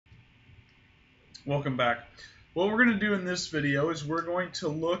Welcome back. What we're going to do in this video is we're going to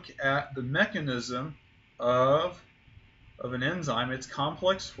look at the mechanism of an enzyme. It's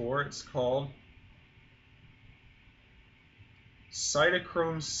complex 4. It's called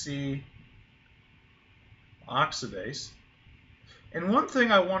cytochrome C oxidase. And one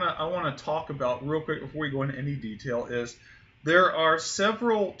thing I want to talk about real quick before we go into any detail is there are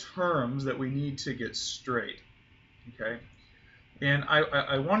several terms that we need to get straight. Okay. And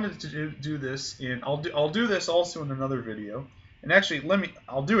I wanted to do this in I'll do this also in another video. And actually,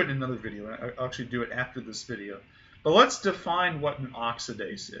 I'll do it in another video. And I'll actually do it after this video. But let's define what an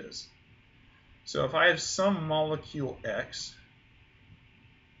oxidase is. So if I have some molecule X,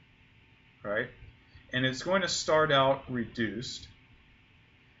 right, and it's going to start out reduced,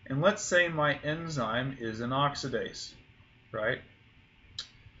 and let's say my enzyme is an oxidase, right?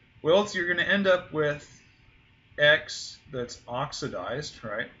 Well, you're going to end up with X that's oxidized,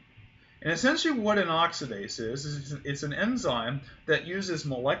 right? And essentially what an oxidase is it's an enzyme that uses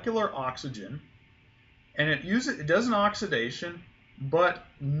molecular oxygen, and it does an oxidation, but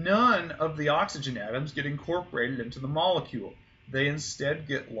none of the oxygen atoms get incorporated into the molecule. They instead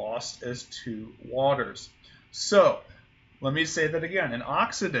get lost as two waters. So let me say that again. An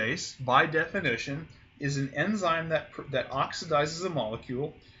oxidase, by definition, is an enzyme that oxidizes a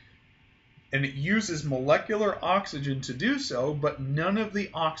molecule, and it uses molecular oxygen to do so, but none of the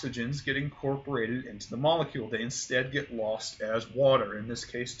oxygens get incorporated into the molecule. They instead get lost as water, in this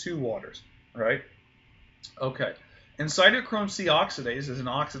case, two waters, right? Okay. And cytochrome C oxidase is an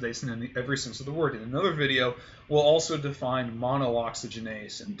oxidase in every sense of the word. In another video, we'll also define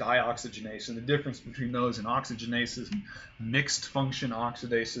monooxygenase and dioxygenase and the difference between those and oxygenases and mixed function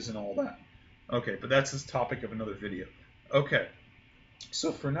oxidases and all that. Okay, but that's the topic of another video. Okay.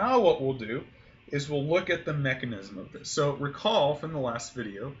 So for now, what we'll do is we'll look at the mechanism of this. So recall from the last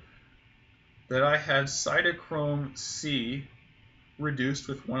video that I had cytochrome C reduced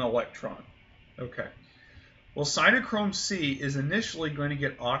with 1 electron. Okay. Well, cytochrome C is initially going to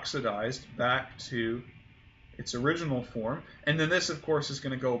get oxidized back to its original form, and then this, of course, is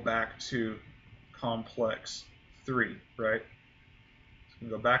going to go back to complex 3, right? It's going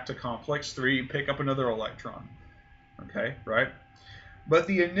to go back to complex 3, pick up another electron. Okay, right? But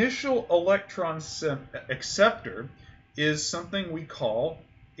the initial electron acceptor is something we call,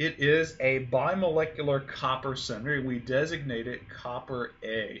 it is a bimolecular copper center. We designate it copper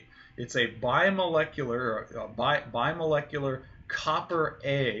A. It's a bimolecular copper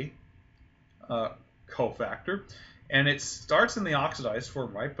A cofactor. And it starts in the oxidized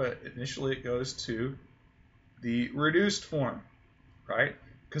form, right? But initially it goes to the reduced form, right?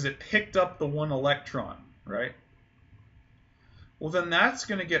 Because it picked up the 1 electron, right? Well, then that's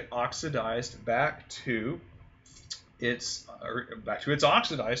going to get oxidized back to its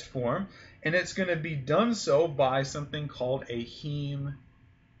oxidized form, and it's going to be done so by something called a heme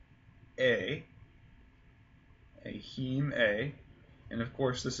A. A heme A, and of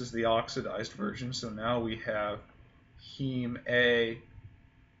course this is the oxidized version. So now we have heme A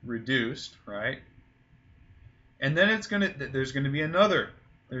reduced, right? And then there's going to be another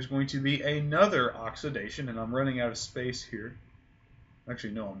oxidation, and I'm running out of space here.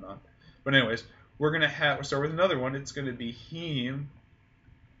 Actually, no, I'm not. But anyways, we'll start with another one. It's going to be heme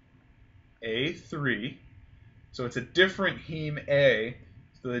A3. So it's a different heme A,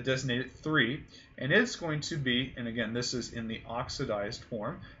 so they designate it 3. And it's going to be, and again, this is in the oxidized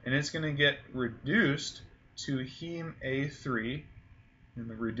form, and it's going to get reduced to heme A3 in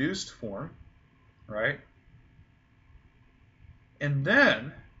the reduced form, right? And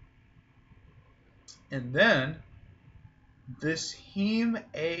then this heme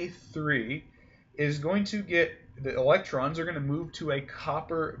A3 is going to get, the electrons are going to move to a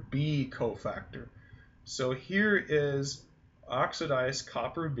copper B cofactor. So here is oxidized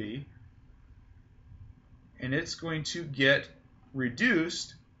copper B, and it's going to get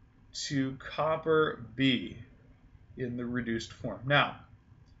reduced to copper B in the reduced form. Now,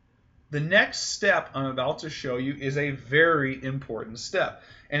 the next step I'm about to show you is a very important step.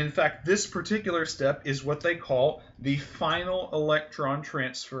 And in fact, this particular step is what they call the final electron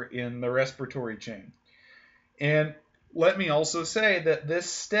transfer in the respiratory chain. And let me also say that this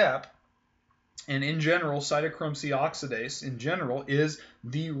step, and in general, cytochrome C oxidase in general, is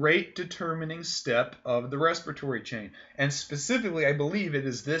the rate determining step of the respiratory chain. And specifically, I believe it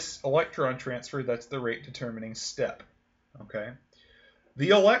is this electron transfer that's the rate determining step. Okay? The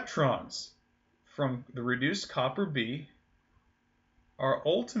electrons from the reduced copper B are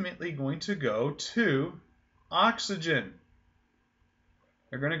ultimately going to go to oxygen.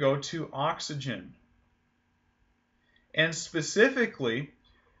 They're going to go to oxygen. And specifically,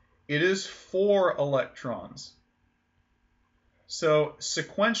 It is 4 electrons. So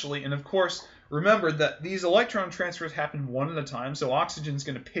sequentially, and of course, remember that these electron transfers happen one at a time, so oxygen is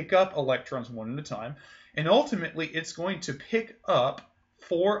going to pick up electrons one at a time, and ultimately it's going to pick up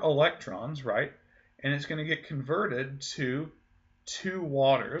 4 electrons, right? And it's going to get converted to 2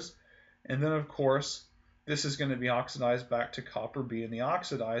 waters, and then of course, this is going to be oxidized back to copper B in the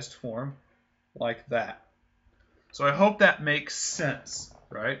oxidized form like that. So I hope that makes sense,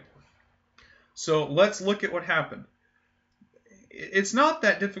 right? So let's look at what happened. It's not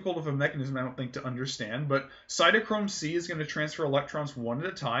that difficult of a mechanism, I don't think, to understand, but cytochrome C is going to transfer electrons one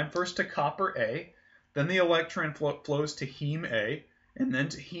at a time, first to copper A, then the electron flows to heme A, and then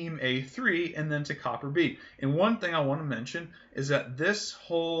to heme A3, and then to copper B. And one thing I want to mention is that this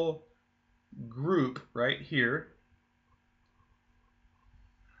whole group right here,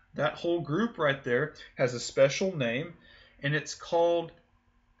 that whole group right there has a special name, and it's called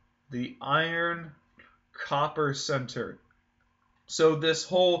the iron copper center. So this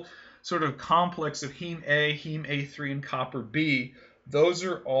whole sort of complex of heme A, heme A3, and copper B, those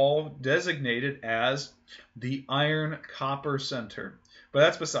are all designated as the iron copper center. But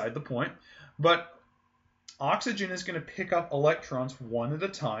that's beside the point. But oxygen is going to pick up electrons one at a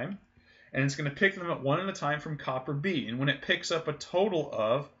time, and it's going to pick them up one at a time from copper B. And when it picks up a total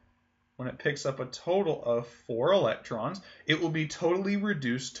of 4 electrons, it will be totally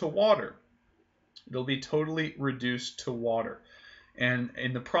reduced to water. It'll be totally reduced to water. And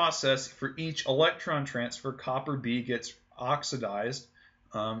in the process, for each electron transfer, copper B gets oxidized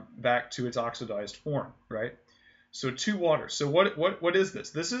back to its oxidized form, right? So 2 water. So what is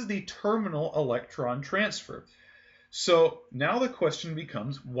this? This is the terminal electron transfer. So now the question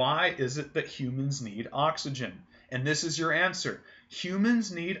becomes, why is it that humans need oxygen? And this is your answer.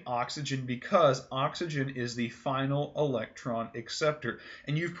 Humans need oxygen because oxygen is the final electron acceptor.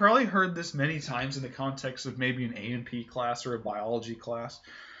 And you've probably heard this many times in the context of maybe an A&P class or a biology class.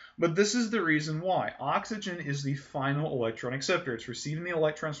 But this is the reason why. Oxygen is the final electron acceptor. It's receiving the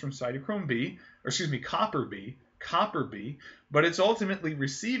electrons from cytochrome B, or excuse me, copper B, but it's ultimately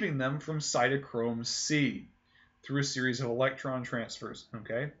receiving them from cytochrome C through a series of electron transfers,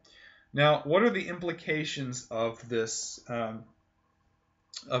 okay? Now, what are the implications of this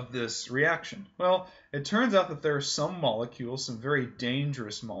reaction? Well, it turns out that there are some molecules, some very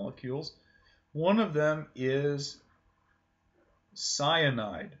dangerous molecules. One of them is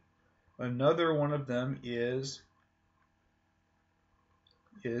cyanide. Another one of them is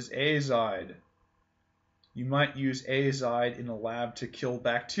azide. You might use azide in a lab to kill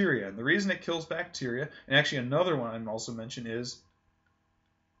bacteria. And the reason it kills bacteria, and actually another one I'd also mention is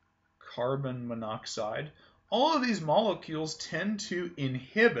carbon monoxide. All of these molecules tend to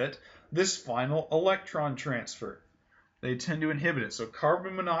inhibit this final electron transfer. They tend to inhibit it. So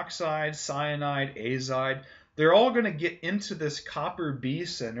carbon monoxide, cyanide, azide, they're all going to get into this copper B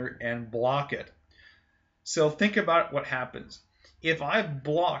center and block it. So think about what happens. If I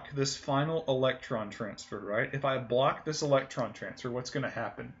block this final electron transfer, right? If I block this electron transfer, what's going to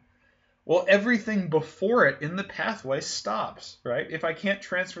happen? Well, everything before it in the pathway stops, right? If I can't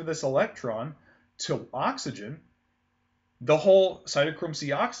transfer this electron to oxygen, the whole cytochrome C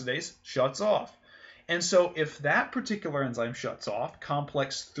oxidase shuts off. And so if that particular enzyme shuts off,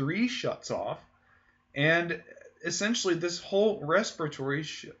 complex 3 shuts off, and essentially this whole respiratory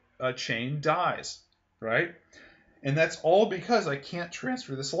chain dies, right? And that's all because I can't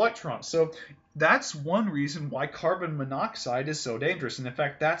transfer this electron. So that's one reason why carbon monoxide is so dangerous. And in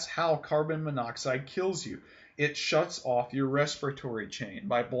fact, that's how carbon monoxide kills you. It shuts off your respiratory chain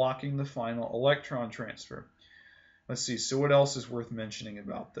by blocking the final electron transfer. Let's see. So what else is worth mentioning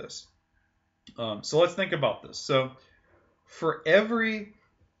about this? So let's think about this. So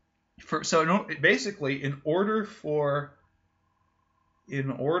basically, in order for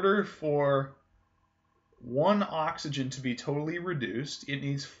one oxygen to be totally reduced, it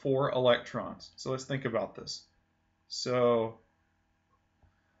needs 4 electrons. So let's think about this. So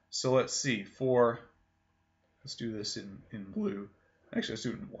let's see. Let's do this in blue. Actually, let's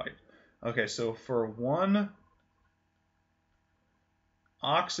do it in white. Okay, so for 1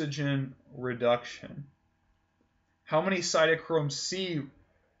 oxygen reduction, how many cytochrome C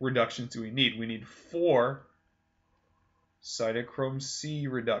reductions do we need? We need 4 cytochrome C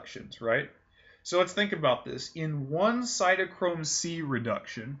reductions, right? So let's think about this. In 1 cytochrome C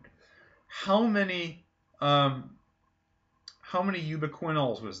reduction, how many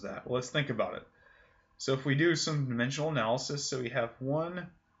ubiquinols was that? Well, let's think about it. So if we do some dimensional analysis, so we have 1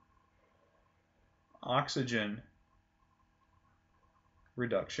 oxygen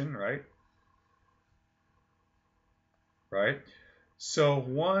reduction, right? So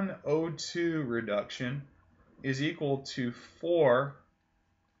 1 O2 reduction is equal to 4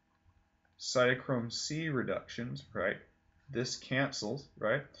 cytochrome C reductions, right? This cancels,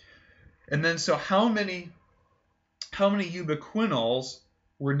 right? And then so how many ubiquinols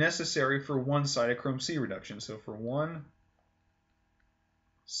were necessary for 1 cytochrome C reduction? So for 1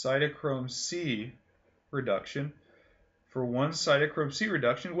 cytochrome C reduction,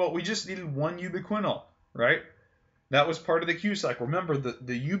 well, we just needed 1 ubiquinol, right? That was part of the Q cycle. Remember,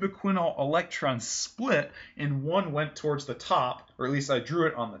 the ubiquinol electron split, and one went towards the top, or at least I drew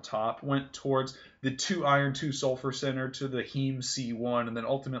it on the top, went towards the 2 iron 2 sulfur center to the heme C1, and then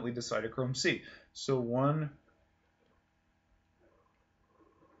ultimately to cytochrome C. So 1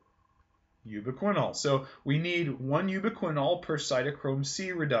 ubiquinol. So we need 1 ubiquinol per cytochrome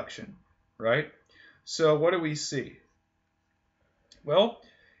C reduction, right? So what do we see? Well,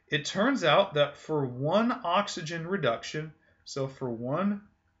 it turns out that for 1 oxygen reduction, so for 1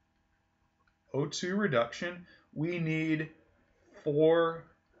 O2 reduction, we need 4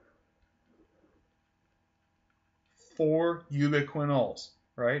 ubiquinols,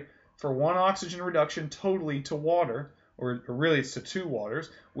 right? For 1 oxygen reduction totally to water, or really it's to 2 waters,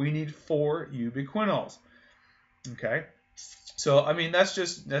 we need 4 ubiquinols. Okay, so I mean that's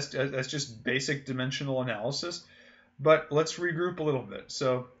just basic dimensional analysis, but let's regroup a little bit.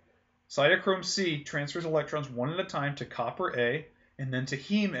 So cytochrome C transfers electrons one at a time to copper A, and then to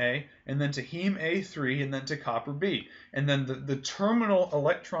heme A, and then to heme A3, and then to copper B. And then the terminal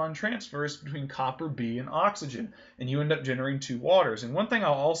electron transfers between copper B and oxygen, and you end up generating 2 waters. And one thing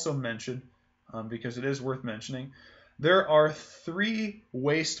I'll also mention, because it is worth mentioning, there are 3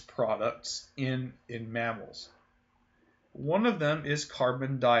 waste products in mammals. One of them is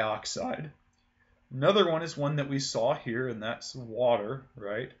carbon dioxide. Another one is one that we saw here, and that's water,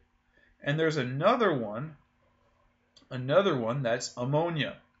 right? And there's another one that's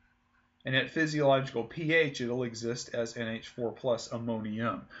ammonia. And at physiological pH, it'll exist as NH4 plus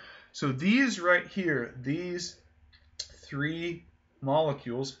ammonium. So these right here, these 3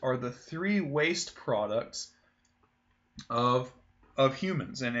 molecules are the 3 waste products of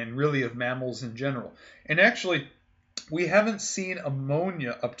humans and really of mammals in general. And actually, we haven't seen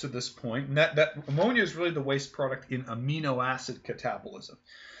ammonia up to this point. And that ammonia is really the waste product in amino acid catabolism.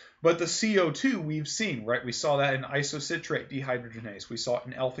 But the CO2 we've seen, right? We saw that in isocitrate dehydrogenase. We saw it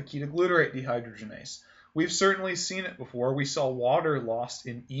in alpha-ketoglutarate dehydrogenase. We've certainly seen it before. We saw water lost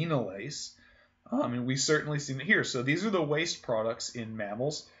in enolase, and we've certainly seen it here. So these are the waste products in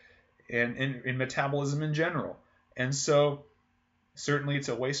mammals and in metabolism in general. And so certainly it's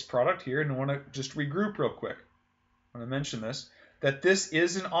a waste product here, and I want to just regroup real quick. I want to mention this, that this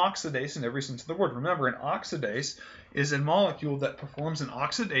is an oxidase in every sense of the word. Remember, an oxidase is a molecule that performs an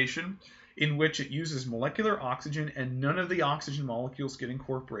oxidation in which it uses molecular oxygen, and none of the oxygen molecules get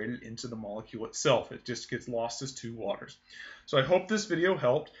incorporated into the molecule itself. It just gets lost as 2 waters. So I hope this video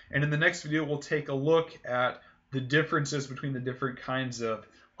helped, and in the next video we'll take a look at the differences between the different kinds of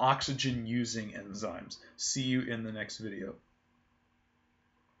oxygen-using enzymes. See you in the next video.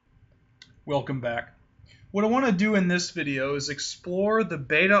 Welcome back. What I want to do in this video is explore the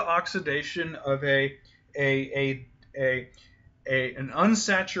beta oxidation of an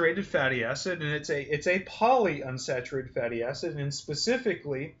unsaturated fatty acid, and it's a polyunsaturated fatty acid, and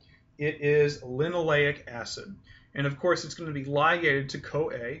specifically it is linoleic acid. And of course it's going to be ligated to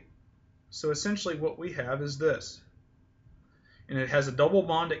CoA. So essentially what we have is this. And it has a double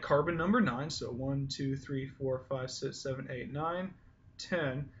bond at carbon number 9, so 1, 2, 3, 4, 5, 6, 7, 8, 9,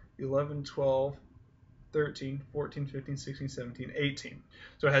 10, 11, 12, 13, 14, 15, 16, 17, 18.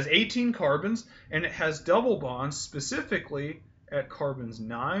 So it has 18 carbons, and it has double bonds specifically at carbons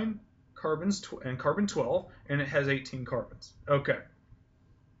 9, and carbon 12, and it has 18 carbons. Okay.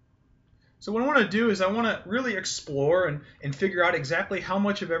 So what I want to do is I want to really explore and figure out exactly how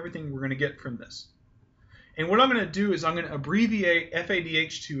much of everything we're going to get from this. And what I'm going to do is I'm going to abbreviate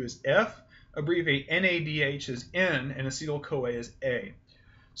FADH2 as F, abbreviate NADH as N, and acetyl-CoA as A.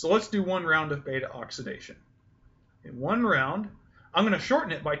 So let's do one round of beta oxidation. In one round, I'm going to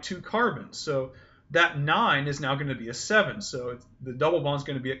shorten it by 2 carbons. So that 9 is now going to be a 7. So the double bond is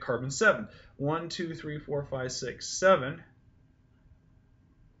going to be at carbon 7. 1, 2, 3, 4, 5, 6, 7.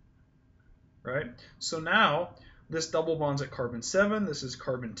 Right? So now this double bond's at carbon 7. This is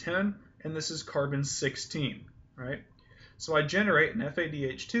carbon 10. And this is carbon 16. Right? So I generate an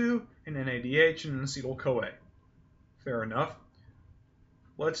FADH2, an NADH, and an acetyl-CoA. Fair enough.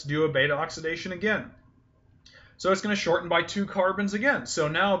 Let's do a beta oxidation again. So it's going to shorten by 2 carbons again. So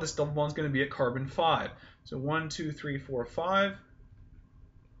now this double bond is going to be at carbon 5. So 1, 2, 3, 4, 5.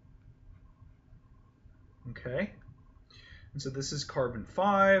 Okay. And so this is carbon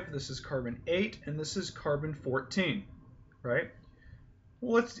 5, this is carbon 8, and this is carbon 14, right?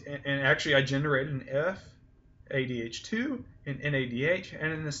 Well, and actually I generated an F-ADH2, an NADH,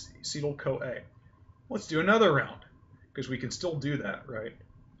 and an acetyl-CoA. Let's do another round, because we can still do that, right?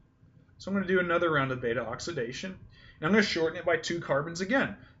 So I'm going to do another round of beta oxidation, and I'm going to shorten it by 2 carbons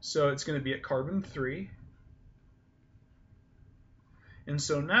again. So it's going to be at carbon 3. And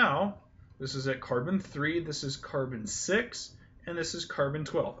so now, this is at carbon 3, this is carbon 6, and this is carbon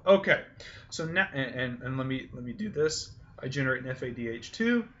 12. Okay, so now, and let me do this. I generate an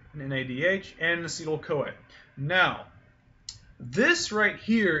FADH2, an NADH, and an acetyl-CoA. Now, this right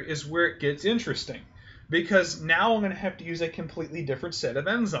here is where it gets interesting, because now I'm going to have to use a completely different set of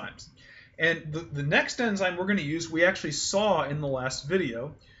enzymes. And the next enzyme we're going to use, we actually saw in the last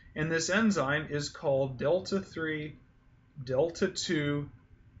video, and this enzyme is called delta 3 delta 2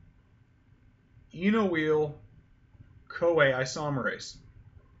 enoyl CoA isomerase.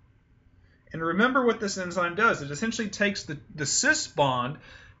 And remember what this enzyme does. It essentially takes the cis bond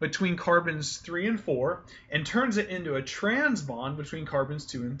between carbons 3 and 4 and turns it into a trans bond between carbons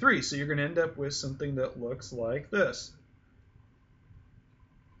 2 and 3. So you're going to end up with something that looks like this.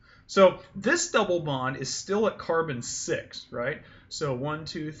 So this double bond is still at carbon 6, right? So 1,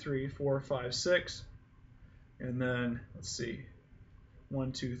 2, 3, 4, 5, 6. And then, let's see,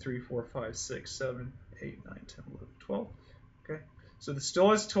 1, 2, 3, 4, 5, 6, 7, 8, 9, 10, 11, 12. Okay, so this still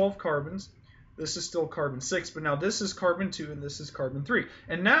has 12 carbons. This is still carbon 6, but now this is carbon 2 and this is carbon 3.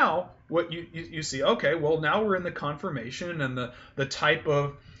 And now what you see, okay, well now we're in the conformation and the type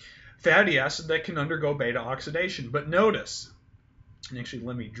of fatty acid that can undergo beta oxidation. But notice, and actually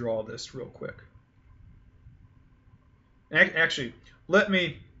let me draw this real quick. Actually, let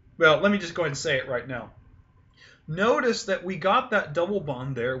me just go ahead and say it right now. Notice that we got that double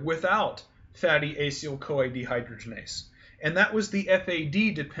bond there without fatty acyl-CoA dehydrogenase. And that was the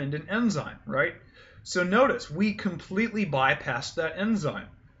FAD-dependent enzyme, right? So notice, we completely bypassed that enzyme.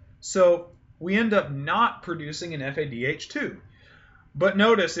 So we end up not producing an FADH2. But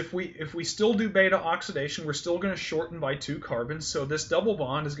notice, if we still do beta oxidation, we're still going to shorten by 2 carbons. So this double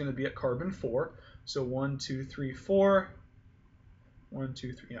bond is going to be at carbon 4. So 1, 2, 3, 4. 1,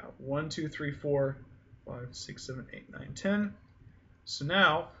 2, 3, yeah, 1, 2, 3, 4, 5, 6, 7, 8, 9, 10. So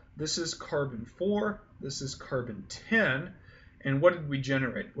now this is carbon 4, this is carbon 10, and what did we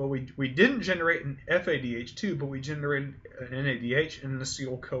generate? Well, we didn't generate an FADH2, but we generated an NADH and an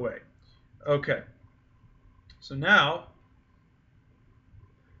acetyl-CoA. Okay, so now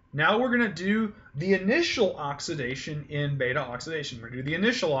we're going to do the initial oxidation in beta oxidation. We're going to do the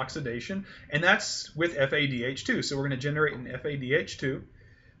initial oxidation, and that's with FADH2. So we're going to generate an FADH2.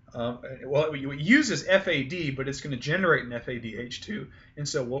 Well, it uses FAD, but it's going to generate an FADH2. And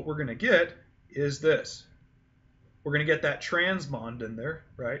so what we're going to get is this. We're going to get that trans bond in there,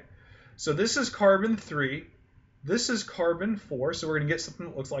 right? So this is carbon 3. This is carbon 4. So we're going to get something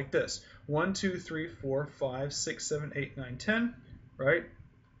that looks like this. 1, 2, 3, 4, 5, 6, 7, 8, 9, 10, right?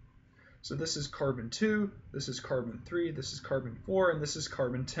 So this is carbon 2, this is carbon 3, this is carbon 4, and this is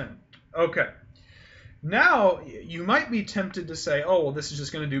carbon 10. Okay. Now, you might be tempted to say, oh, well, this is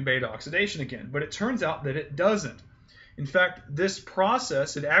just going to do beta oxidation again. But it turns out that it doesn't. In fact, this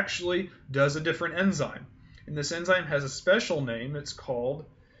process, it actually does a different enzyme. And this enzyme has a special name. It's called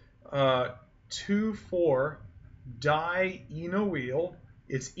 2,4-dienoyl.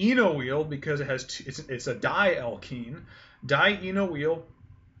 It's enoyl because it has it's a dialkene. Dienoyl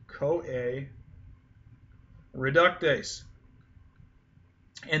CoA reductase.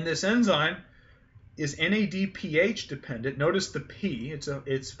 And this enzyme is NADPH dependent. Notice the P, it's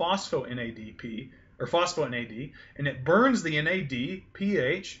phospho-NADP, or phospho-NAD, and it burns the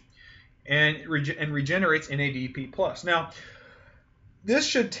NADPH and regenerates NADP+. Now, this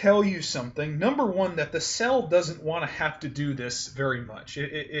should tell you something. Number one, that the cell doesn't want to have to do this very much.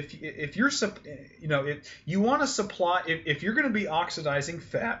 If you're, you want to supply, if you're going to be oxidizing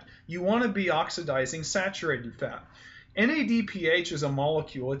fat, you want to be oxidizing saturated fat. NADPH is a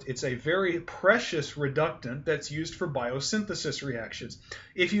molecule. It's a very precious reductant that's used for biosynthesis reactions.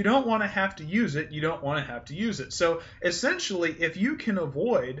 If you don't want to have to use it, you don't want to have to use it. So essentially, if you can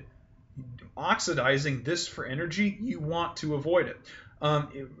avoid oxidizing this for energy, you want to avoid it.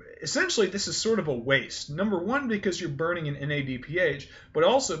 Essentially, this is sort of a waste. Number one, because you're burning an NADPH, but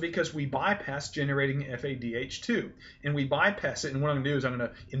also because we bypass generating FADH2. And we bypass it, and what I'm going to do is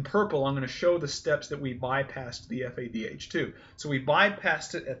in purple, I'm going to show the steps that we bypassed the FADH2. So we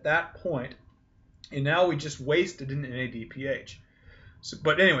bypassed it at that point, and now we just wasted an NADPH.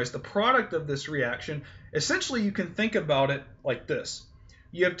 But anyways, the product of this reaction, essentially you can think about it like this.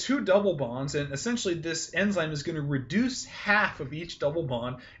 you have two double bonds, and essentially this enzyme is going to reduce half of each double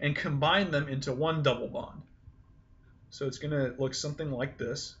bond and combine them into one double bond. So it's going to look something like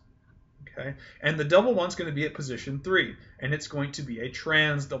this. Okay, and the double bond's going to be at position 3, and it's going to be a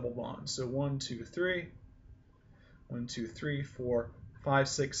trans double bond. So 1, 2, 3, 1, 2, 3, 4, 5,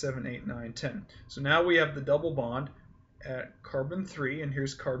 6, 7, 8, 9, 10. So now we have the double bond at carbon 3, and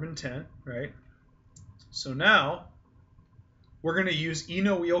here's carbon 10, right? So now we're going to use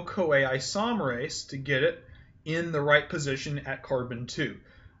enoyl-CoA isomerase to get it in the right position at carbon 2.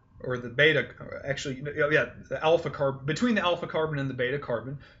 Or the beta, actually, yeah, the alpha carbon, between the alpha carbon and the beta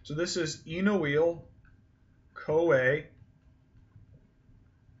carbon. So this is enoyl-CoA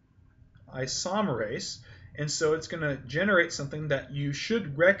isomerase, and so it's going to generate something that you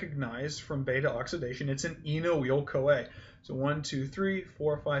should recognize from beta oxidation. It's an enoyl-CoA. So 1, 2, 3,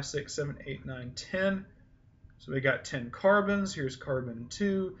 4, 5, 6, 7, 8, 9, 10. So we got 10 carbons. Here's carbon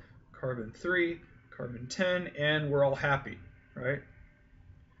 2, carbon 3, carbon 10, and we're all happy, right?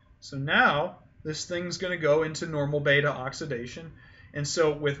 So now this thing's going to go into normal beta oxidation. And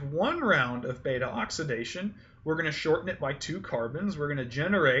so with one round of beta oxidation, we're going to shorten it by 2 carbons. We're going to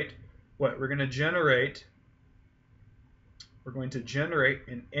generate what? We're going to generate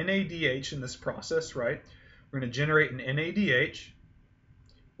an NADH in this process, right? We're going to generate an NADH.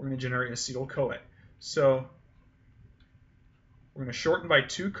 We're going to generate an acetyl-CoA. So we're going to shorten by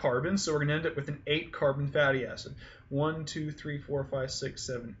 2 carbons, so we're going to end up with an 8-carbon fatty acid. 1, 2, 3, 4, 5, 6,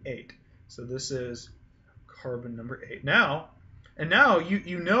 7, 8. So this is carbon number 8. Now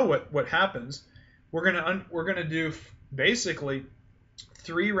you know what happens. We're gonna do basically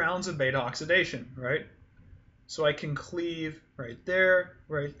 3 rounds of beta oxidation, right? So I can cleave right there,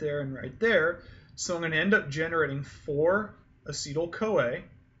 and right there. So I'm going to end up generating 4 acetyl-CoA,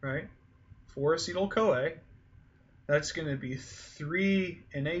 right? 4 acetyl-CoA. That's going to be 3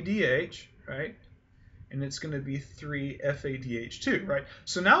 NADH, right? And it's going to be 3 FADH2, right?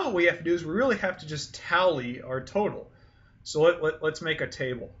 So now what we have to do is we really have to just tally our total. So let's make a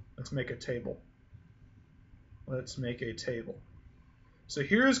table. Let's make a table. So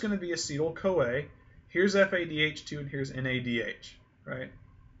here's going to be acetyl-CoA. Here's FADH2, and here's NADH, right?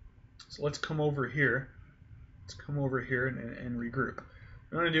 So let's come over here. And regroup. What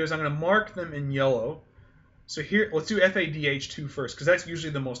I'm going to do is I'm going to mark them in yellow. So here, let's do FADH2 first, because that's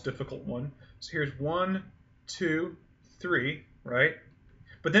usually the most difficult one. So here's 1, 2, 3, right?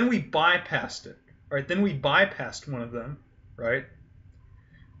 But then we bypassed it, right? Then we bypassed one of them, right?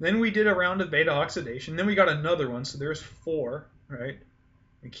 Then we did a round of beta oxidation. Then we got another one, so there's 4, right?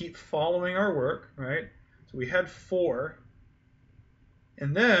 We keep following our work, right? So we had 4,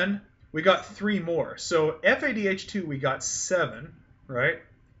 and then we got 3 more. So FADH2 we got 7, right?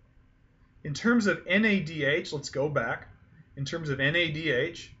 In terms of NADH, let's go back. In terms of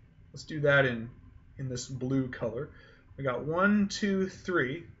NADH, let's do that in this blue color. We got 1, 2,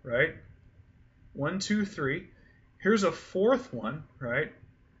 3, right? 1, 2, 3. Here's a 4th one, right?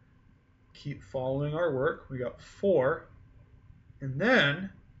 Keep following our work. We got 4, and then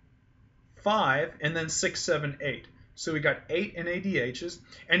 5, and then 6, 7, 8. So we got 8 NADHs.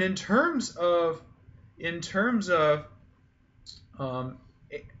 And in terms of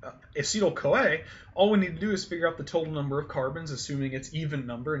acetyl-CoA, all we need to do is figure out the total number of carbons, assuming it's even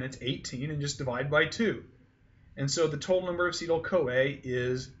number, and it's 18, and just divide by 2. And so the total number of acetyl-CoA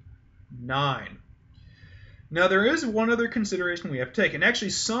is 9. Now there is one other consideration we have to take, and actually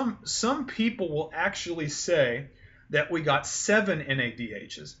some people will actually say that we got 7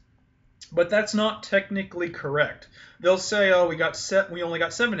 NADHs, but that's not technically correct. They'll say, oh, we only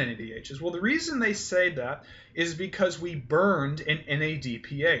got 7 NADHs. Well, the reason they say that is because we burned an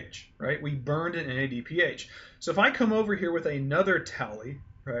NADPH, right? We burned an NADPH. So if I come over here with another tally,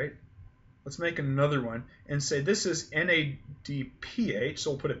 right? Let's make another one and say this is NADPH,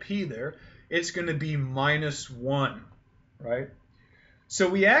 so we'll put a P there. It's going to be -1, right? So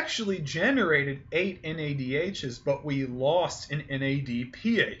we actually generated 8 NADHs, but we lost an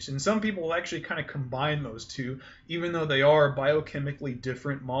NADPH. And some people will actually kind of combine those two, even though they are biochemically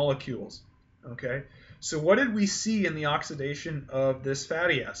different molecules. Okay? So what did we see in the oxidation of this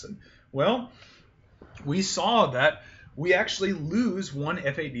fatty acid? Well, we saw that we actually lose 1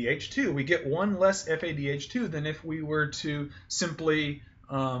 FADH2. We get 1 less FADH2 than if we were to simply,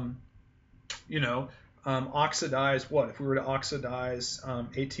 oxidize what? If we were to oxidize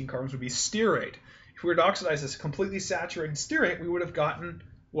 18 carbons, would be stearate. If we were to oxidize this completely saturated stearate, we would have gotten,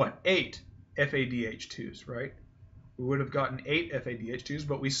 what? 8 FADH2s, right? We would have gotten 8 FADH2s,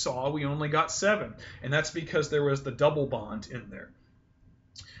 but we saw we only got 7. And that's because there was the double bond in there.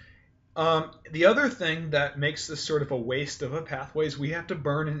 The other thing that makes this sort of a waste of a pathway is we have to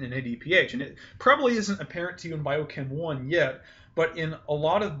burn an NADPH, and it probably isn't apparent to you in Biochem 1 yet, but in a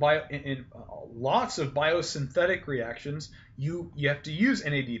lot of lots of biosynthetic reactions, you have to use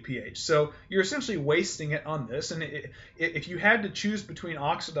NADPH. So you're essentially wasting it on this. And if you had to choose between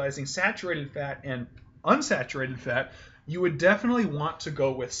oxidizing saturated fat and unsaturated fat, you would definitely want to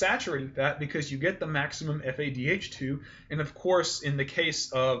go with saturated fat because you get the maximum FADH2. And of course, in the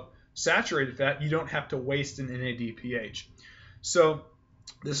case of saturated fat, you don't have to waste an NADPH. So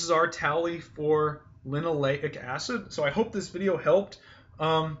this is our tally for linoleic acid. So I hope this video helped.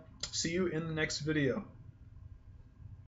 See you in the next video.